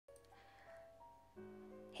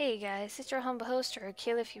Hey guys, it's your humble host, or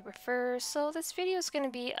Kayla if you prefer. So this video is going to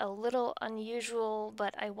be a little unusual,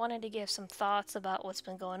 but I wanted to give some thoughts about what's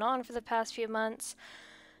been going on for the past few months.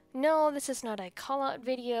 No, this is not a call-out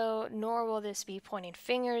video, nor will this be pointing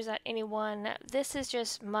fingers at anyone. This is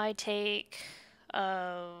just my take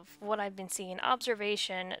of what I've been seeing,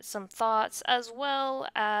 observation, some thoughts, as well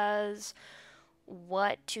as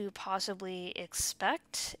what to possibly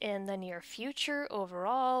expect in the near future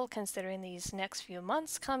overall, considering these next few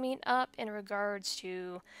months coming up in regards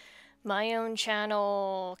to my own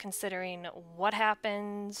channel, considering what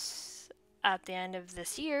happens at the end of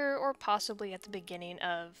this year or possibly at the beginning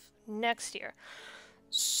of next year.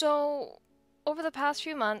 So, over the past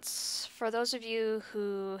few months, for those of you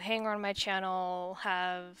who hang around my channel,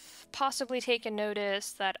 have possibly taken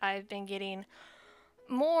notice that I've been getting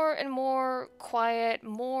more and more quiet,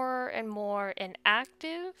 more and more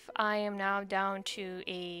inactive. I am now down to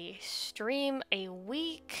a stream a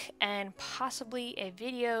week and possibly a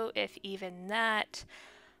video, if even that.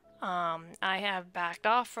 I have backed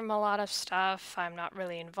off from a lot of stuff. I'm not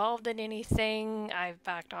really involved in anything. I've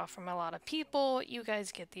backed off from a lot of people. You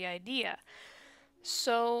guys get the idea.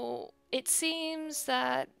 So it seems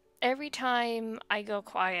that every time I go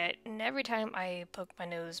quiet and every time I poke my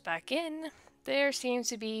nose back in, there seems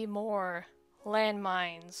to be more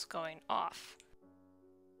landmines going off.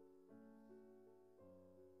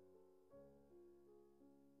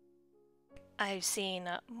 I've seen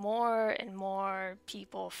more and more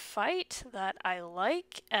people fight that I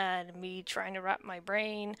like, and me trying to wrap my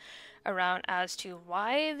brain around as to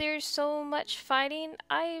why there's so much fighting.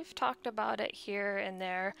 I've talked about it here and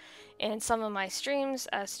there in some of my streams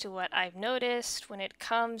as to what I've noticed when it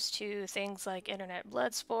comes to things like internet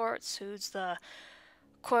blood sports, who's the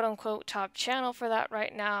quote-unquote top channel for that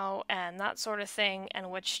right now, and that sort of thing,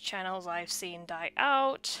 and which channels I've seen die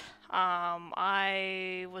out.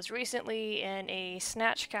 I was recently in a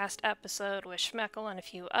Snatchcast episode with Schmeckle and a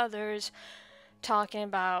few others talking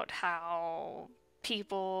about how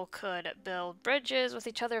people could build bridges with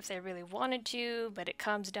each other if they really wanted to, but it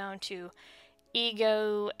comes down to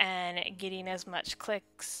ego and getting as much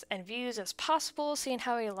clicks and views as possible, seeing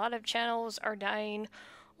how a lot of channels are dying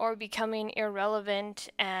or becoming irrelevant,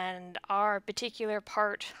 and our particular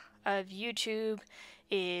part of YouTube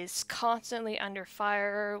is constantly under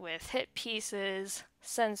fire with hit pieces,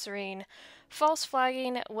 censoring, false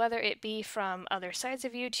flagging, whether it be from other sides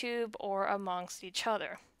of YouTube or amongst each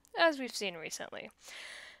other, as we've seen recently.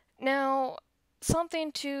 Now,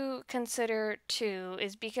 something to consider too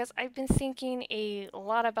is because I've been thinking a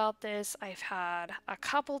lot about this. I've had a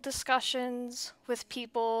couple discussions with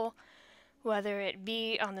people, whether it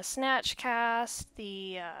be on the Snatchcast,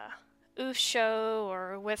 the Oof Show,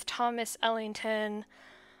 or with Thomas Ellington.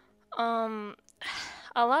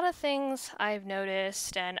 A lot of things I've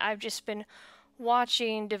noticed, and I've just been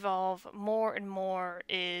watching devolve more and more,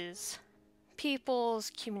 is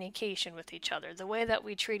people's communication with each other, the way that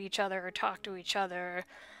we treat each other or talk to each other.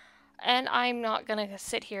 And I'm not gonna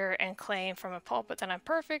sit here and claim from a pulpit that I'm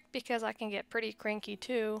perfect, because I can get pretty cranky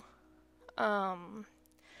too.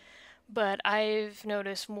 But I've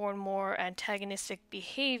noticed more and more antagonistic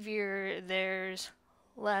behavior. There's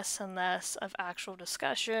less and less of actual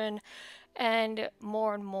discussion, and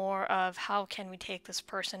more of how can we take this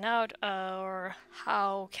person out, or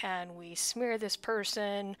how can we smear this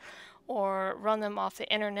person or run them off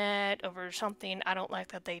the internet over something I don't like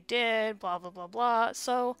that they did, blah blah blah blah.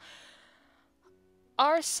 So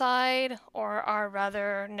our side, or our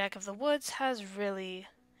rather neck of the woods, has really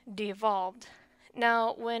devolved.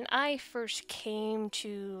 Now, when I first came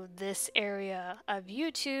to this area of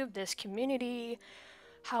YouTube, this community,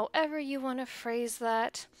 however you want to phrase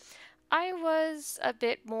that, I was a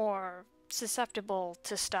bit more susceptible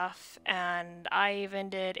to stuff, and I even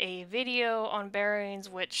did a video on bearings,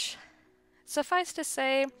 which, suffice to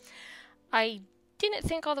say, I didn't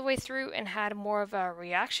think all the way through and had more of a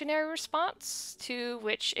reactionary response, to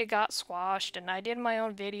which it got squashed, and I did my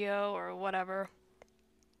own video or whatever.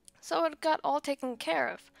 So it got all taken care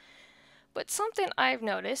of. But something I've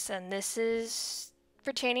noticed, and this is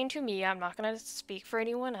pertaining to me, I'm not going to speak for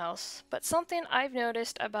anyone else, but something I've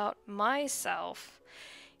noticed about myself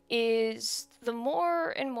is the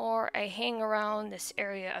more and more I hang around this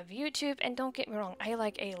area of YouTube, and don't get me wrong, I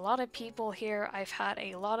like a lot of people here, I've had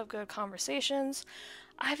a lot of good conversations,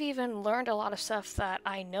 I've even learned a lot of stuff that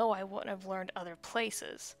I know I wouldn't have learned other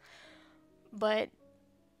places. But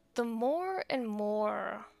the more and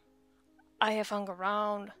more I have hung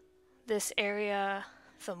around this area,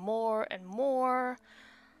 the more and more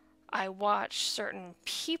I watch certain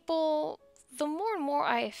people, the more and more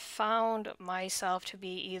I found myself to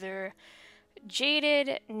be either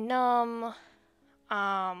jaded, numb,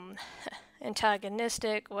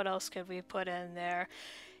 antagonistic. What else could we put in there?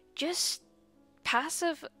 Just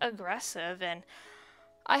passive aggressive. And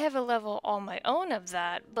I have a level on my own of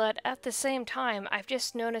that, but at the same time, I've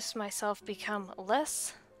just noticed myself become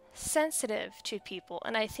less sensitive to people.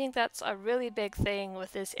 And I think that's a really big thing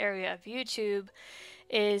with this area of YouTube,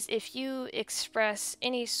 is if you express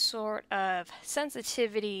any sort of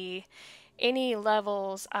sensitivity, any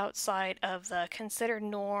levels outside of the considered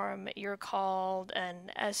norm, you're called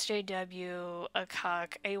an SJW, a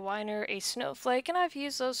cuck, a whiner, a snowflake, and I've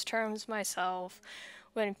used those terms myself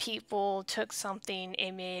when people took something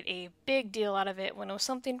and made a big deal out of it when it was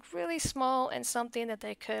something really small and something that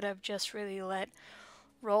they could have just really let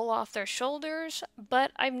roll off their shoulders.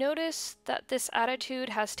 But I've noticed that this attitude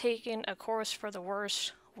has taken a course for the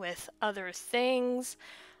worse with other things.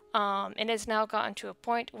 And has now gotten to a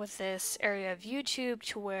point with this area of YouTube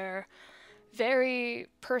to where very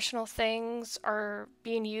personal things are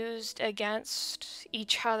being used against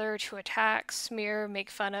each other to attack, smear, make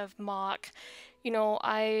fun of, mock. You know,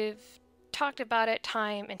 I've talked about it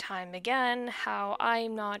time and time again how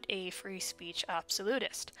I'm not a free speech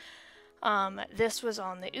absolutist. This was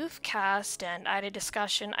on the Oofcast, and I had a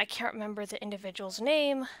discussion. I can't remember the individual's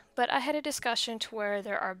name, but I had a discussion to where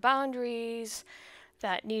there are boundaries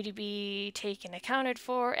that need to be taken accounted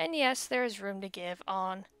for, and yes, there's room to give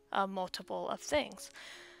on a multiple of things.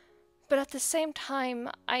 But at the same time,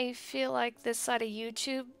 I feel like this side of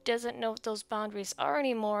YouTube doesn't know what those boundaries are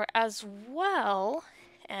anymore as well,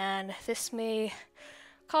 and this may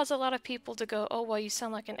cause a lot of people to go, oh, well, you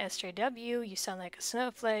sound like an SJW, you sound like a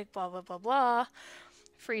snowflake, blah, blah, blah, blah.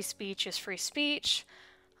 Free speech is free speech.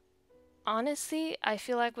 Honestly, I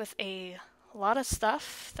feel like with a lot of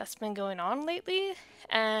stuff that's been going on lately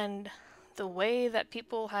and the way that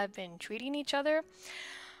people have been treating each other,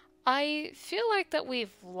 I feel like that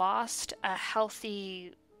we've lost a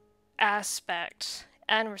healthy aspect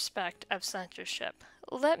and respect of censorship.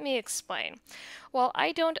 Let me explain. While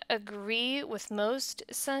I don't agree with most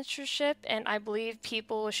censorship, and I believe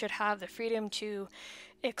people should have the freedom to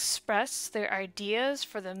express their ideas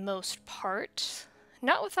for the most part,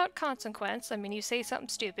 not without consequence. I mean, you say something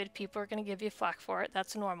stupid, people are going to give you flack for it.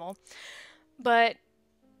 That's normal. But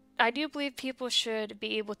I do believe people should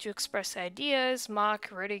be able to express ideas, mock,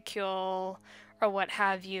 ridicule, or what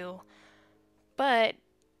have you. But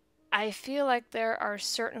I feel like there are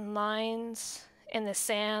certain lines in the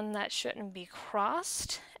sand that shouldn't be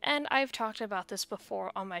crossed. And I've talked about this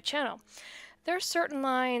before on my channel. There are certain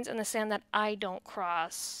lines in the sand that I don't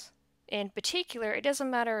cross. In particular, it doesn't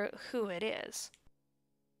matter who it is.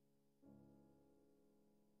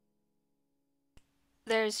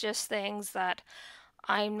 There's just things that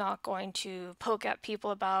I'm not going to poke at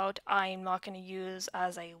people about. I'm not going to use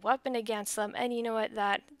as a weapon against them. And you know what?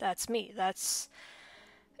 That's me. That's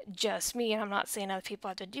just me. And I'm not saying other people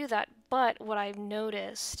have to do that. But what I've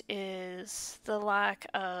noticed is the lack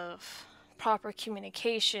of proper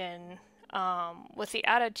communication with the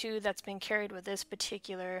attitude that's been carried with this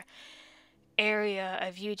particular area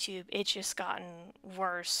of YouTube. It's just gotten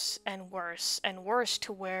worse and worse and worse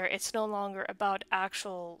to where it's no longer about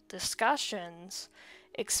actual discussions,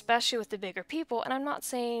 especially with the bigger people. And I'm not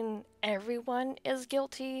saying everyone is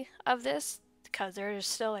guilty of this, because there's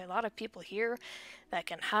still a lot of people here that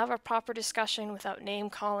can have a proper discussion without name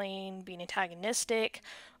calling, being antagonistic,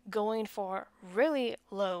 going for really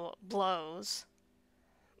low blows.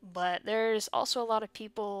 But there's also a lot of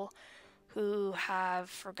people who have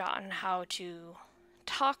forgotten how to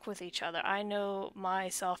talk with each other. I know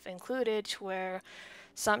myself included, to where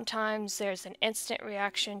sometimes there's an instant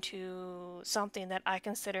reaction to something that I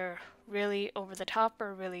consider really over the top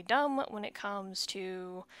or really dumb when it comes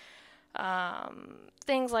to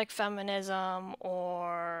things like feminism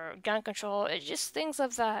or gun control. It's just things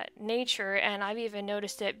of that nature. And I've even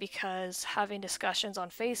noticed it because having discussions on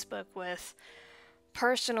Facebook with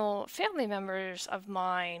personal family members of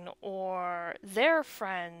mine or their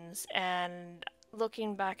friends, and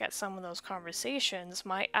looking back at some of those conversations,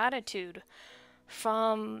 my attitude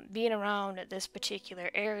from being around this particular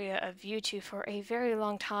area of YouTube for a very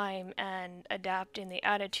long time and adapting the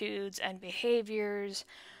attitudes and behaviors,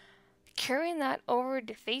 carrying that over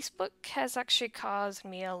to Facebook has actually caused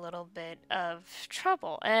me a little bit of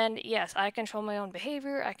trouble. And yes, I control my own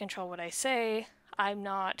behavior, I control what I say. I'm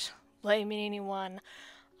not blaming anyone.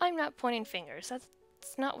 I'm not pointing fingers. That's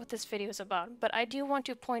not what this video is about. But I do want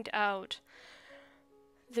to point out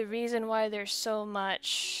the reason why there's so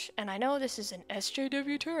much, and I know this is an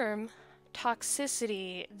SJW term,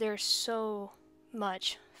 toxicity. There's so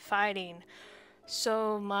much fighting,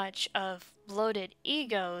 so much of bloated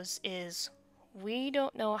egos is We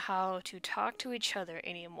don't know how to talk to each other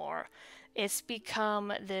anymore. It's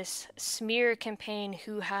become this smear campaign: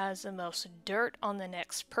 who has the most dirt on the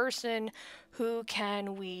next person, who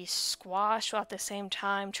can we squash while at the same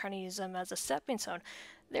time trying to use them as a stepping stone.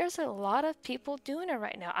 There's a lot of people doing it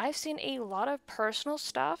right now. I've seen a lot of personal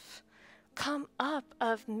stuff come up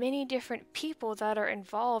of many different people that are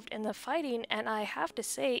involved in the fighting, and I have to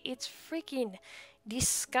say, it's freaking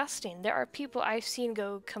disgusting. There are people I've seen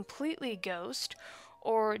go completely ghost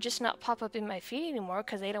or just not pop up in my feed anymore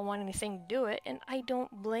because they don't want anything to do it, and I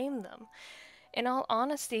don't blame them. In all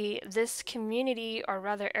honesty, this community, or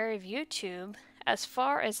rather area of YouTube, as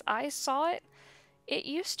far as I saw it, it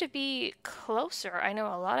used to be closer. I know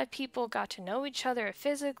a lot of people got to know each other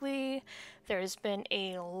physically. There's been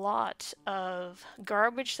a lot of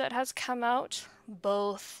garbage that has come out,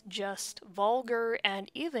 both just vulgar and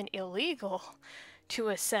even illegal to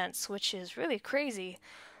a sense, which is really crazy.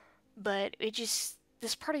 But this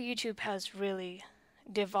part of YouTube has really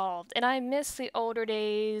devolved. And I miss the older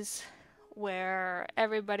days where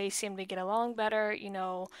everybody seemed to get along better.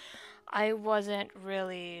 I wasn't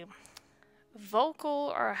really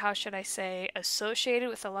vocal, or how should I say, associated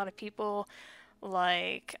with a lot of people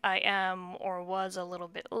like I am or was a little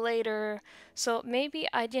bit later. So maybe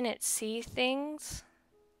I didn't see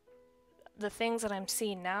the things that I'm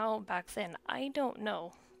seeing now back then. I don't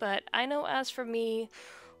know. But I know, as for me,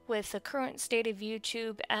 with the current state of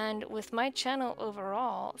YouTube and with my channel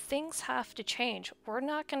overall, things have to change. We're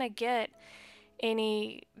not going to get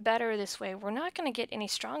any better this way. We're not going to get any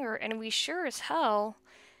stronger, and we sure as hell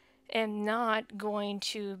am not going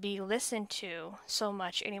to be listened to so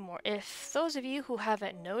much anymore. If those of you who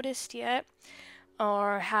haven't noticed yet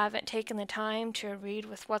or haven't taken the time to read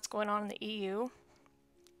with what's going on in the EU,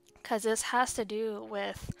 because this has to do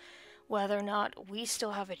with whether or not we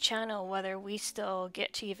still have a channel, whether we still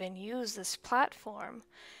get to even use this platform,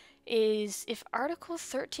 is if Article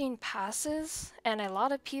 13 passes, and a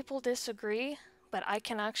lot of people disagree, but I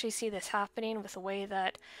can actually see this happening with the way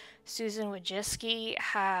that Susan Wojcicki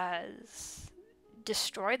has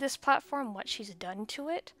destroyed this platform, what she's done to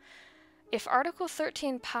it. If Article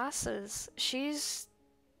 13 passes,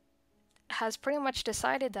 has pretty much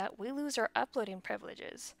decided that we lose our uploading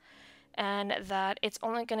privileges, and that it's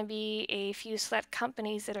only going to be a few select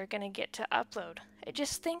companies that are going to get to upload.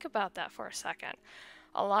 Just think about that for a second.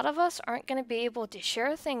 A lot of us aren't going to be able to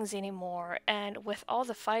share things anymore, and with all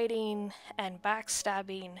the fighting and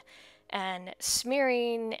backstabbing and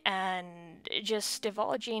smearing and just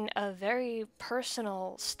divulging of very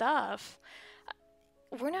personal stuff,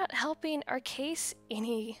 we're not helping our case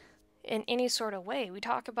in any sort of way. We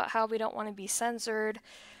talk about how we don't want to be censored.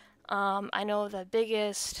 I know the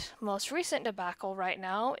biggest, most recent debacle right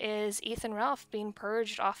now is Ethan Ralph being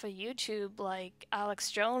purged off of YouTube like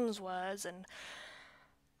Alex Jones was, and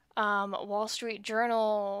Wall Street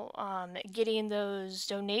Journal getting those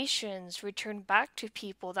donations returned back to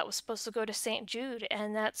people that was supposed to go to St. Jude,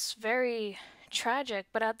 and that's very tragic.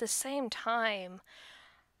 But at the same time,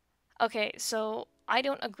 okay, so I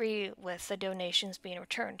don't agree with the donations being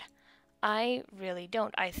returned. I really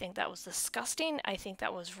don't. I think that was disgusting. I think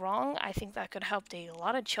that was wrong. I think that could help a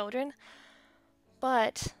lot of children.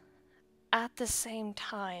 But at the same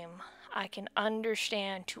time, I can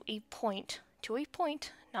understand to a point,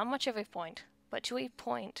 not much of a point, but to a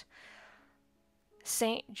point,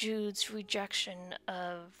 St. Jude's rejection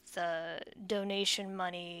of the donation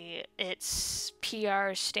money, its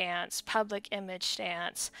PR stance, public image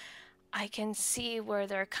stance. I can see where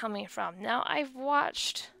they're coming from. Now, I've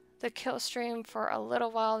watched the Kill stream for a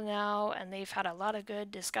little while now, and they've had a lot of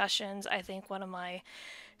good discussions. I think one of my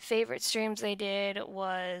favorite streams they did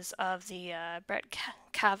was of the Brett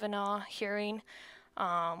Kavanaugh hearing,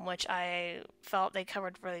 which I felt they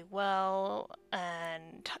covered really well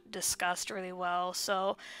and discussed really well.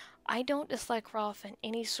 So I don't dislike Ralph in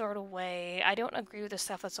any sort of way. I don't agree with the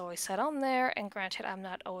stuff that's always said on there, and granted, I'm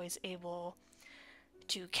not always able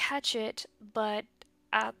to catch it, but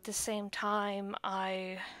at the same time,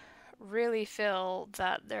 I really feel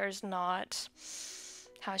that there's not,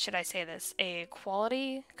 how should I say this, a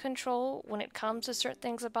quality control when it comes to certain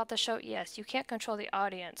things about the show. Yes, you can't control the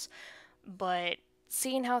audience, but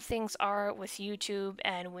seeing how things are with YouTube,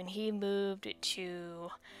 and when he moved to,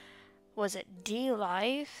 was it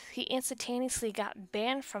D-Live, he instantaneously got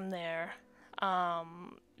banned from there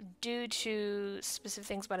due to specific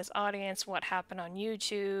things about his audience, what happened on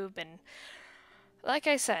YouTube. And like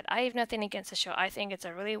I said, I have nothing against the show. I think it's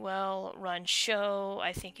a really well-run show.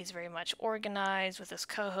 I think he's very much organized with his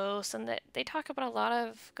co-hosts, and that they talk about a lot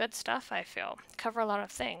of good stuff, I feel. Cover a lot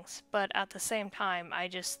of things. But at the same time, I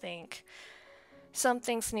just think some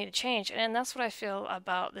things need to change. And that's what I feel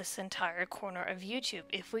about this entire corner of YouTube.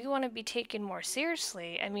 If we want to be taken more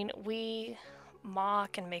seriously, I mean, we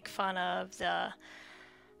mock and make fun of the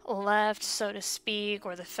left, so to speak,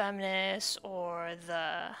 or the feminists, or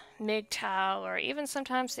the MGTOW, or even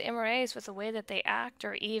sometimes the MRAs with the way that they act,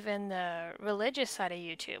 or even the religious side of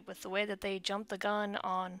YouTube with the way that they jump the gun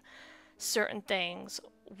on certain things.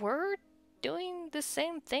 We're doing the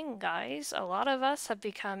same thing, guys. A lot of us have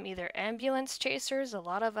become either ambulance chasers, a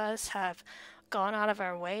lot of us have gone out of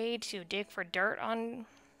our way to dig for dirt on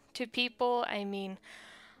to people. I mean,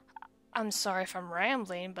 I'm sorry if I'm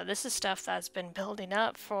rambling, but this is stuff that's been building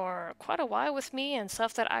up for quite a while with me and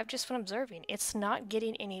stuff that I've just been observing. It's not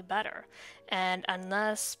getting any better. And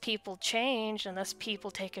unless people change, unless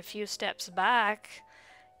people take a few steps back,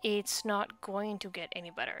 it's not going to get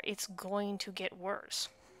any better. It's going to get worse.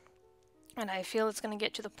 And I feel it's going to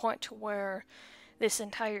get to the point to where this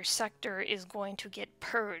entire sector is going to get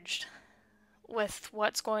purged with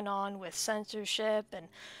what's going on with censorship and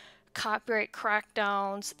copyright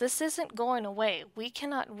crackdowns. This isn't going away. We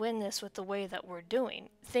cannot win this with the way that we're doing.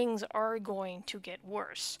 Things are going to get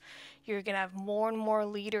worse. You're going to have more and more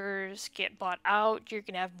leaders get bought out. You're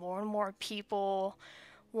going to have more and more people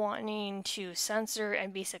wanting to censor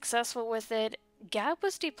and be successful with it. Gab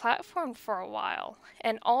was deplatformed for a while,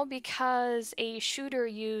 and all because a shooter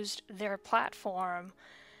used their platform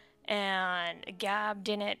and Gab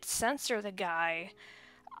didn't censor the guy.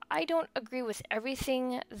 I don't agree with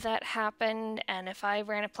everything that happened, and if I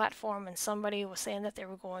ran a platform and somebody was saying that they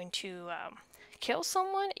were going to kill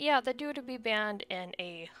someone, yeah, the dude would be banned in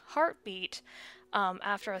a heartbeat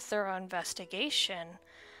after a thorough investigation.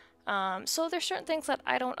 So there's certain things that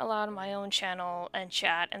I don't allow on my own channel and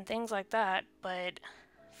chat and things like that, but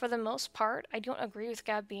for the most part, I don't agree with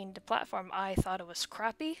Gab being deplatformed. I thought it was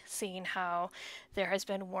crappy, seeing how there has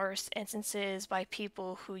been worse instances by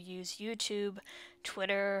people who use YouTube,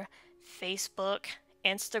 Twitter, Facebook,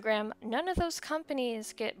 Instagram. None of those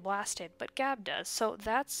companies get blasted, but Gab does. So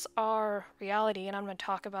that's our reality, and I'm going to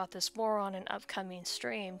talk about this more on an upcoming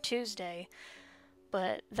stream Tuesday.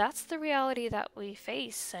 But that's the reality that we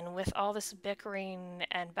face, and with all this bickering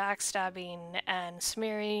and backstabbing and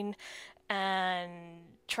smearing and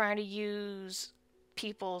trying to use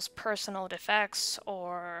people's personal defects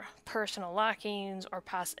or personal lackings or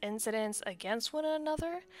past incidents against one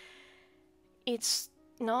another, it's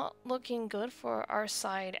not looking good for our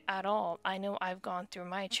side at all. I know I've gone through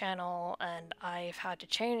my channel and I've had to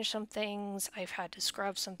change some things, I've had to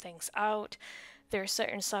scrub some things out. There are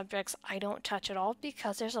certain subjects I don't touch at all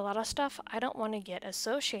because there's a lot of stuff I don't want to get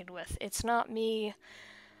associated with. It's not me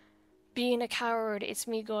being a coward, it's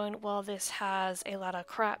me going, well, this has a lot of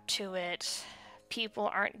crap to it.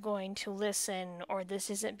 People aren't going to listen, or this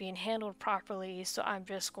isn't being handled properly, so I'm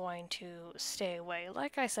just going to stay away.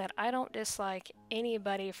 Like I said, I don't dislike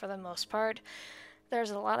anybody for the most part.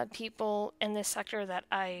 There's a lot of people in this sector that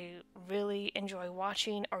I really enjoy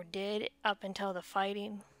watching, or did up until the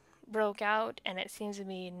fighting broke out, and it seems to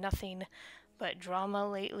be nothing but drama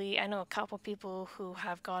lately. I know a couple people who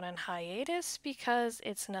have gone on hiatus because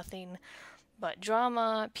it's nothing but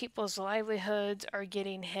drama. People's livelihoods are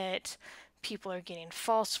getting hit. People are getting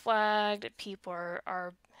false flagged. People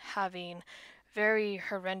are having very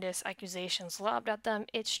horrendous accusations lobbed at them.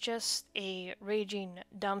 It's just a raging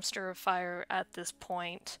dumpster fire at this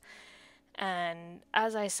point. And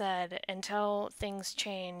as I said, until things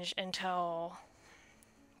change, until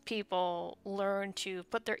people learn to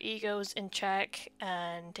put their egos in check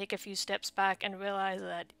and take a few steps back and realize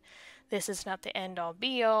that this is not the end all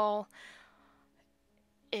be all,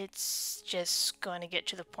 it's just going to get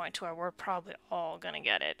to the point where we're probably all going to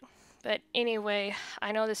get it. But anyway,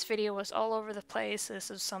 I know this video was all over the place. This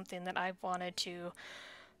is something that I've wanted to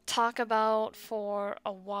talk about for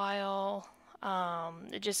a while.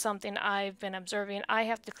 Just something I've been observing. I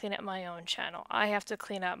have to clean up my own channel. I have to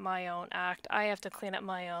clean up my own act. I have to clean up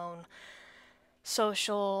my own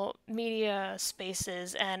social media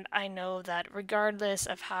spaces, and I know that regardless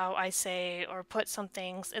of how I say or put some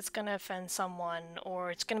things, it's going to offend someone,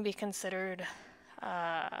 or it's going to be considered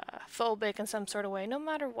phobic in some sort of way, no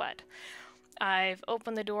matter what. I've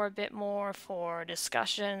opened the door a bit more for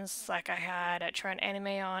discussions like I had at Trend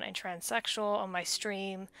Anime On and Transsexual on my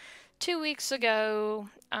stream 2 weeks ago.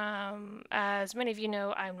 As many of you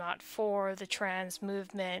know, I'm not for the trans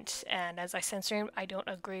movement, and as I said, I don't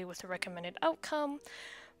agree with the recommended outcome,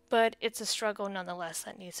 but it's a struggle nonetheless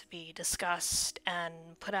that needs to be discussed and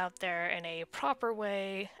put out there in a proper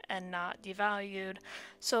way and not devalued.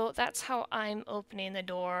 So that's how I'm opening the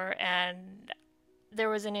door, and there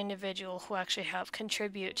was an individual who actually helped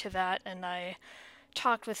contribute to that, and I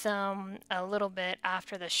talked with them a little bit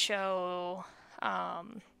after the show.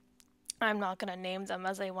 Um, I'm not going to name them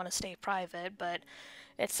as they want to stay private, but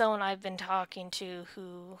it's someone I've been talking to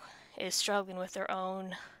who is struggling with their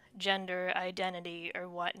own gender identity or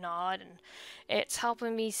whatnot, and it's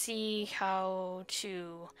helping me see how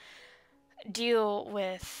to deal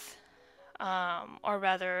with, or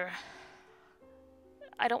rather,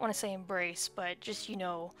 I don't want to say embrace, but just,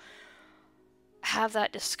 have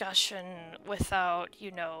that discussion without,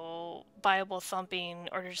 Bible thumping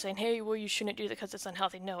or just saying, hey, well, you shouldn't do that because it's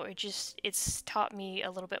unhealthy. No, it's taught me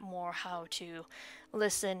a little bit more how to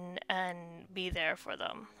listen and be there for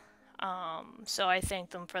them. So I thank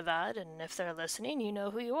them for that. And if they're listening, you know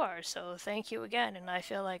who you are. So thank you again. And I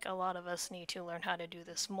feel like a lot of us need to learn how to do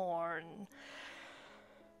this more.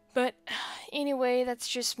 But anyway, that's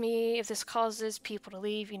just me. If this causes people to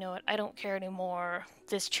leave, you know what? I don't care anymore.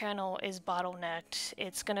 This channel is bottlenecked.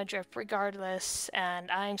 It's gonna drip regardless,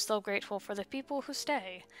 and I'm still grateful for the people who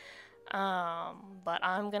stay. But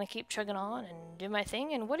I'm gonna keep chugging on and do my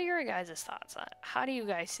thing. And what are your guys' thoughts on it? How do you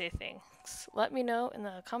guys say things? Let me know in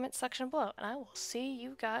the comment section below, and I will see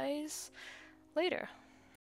you guys later.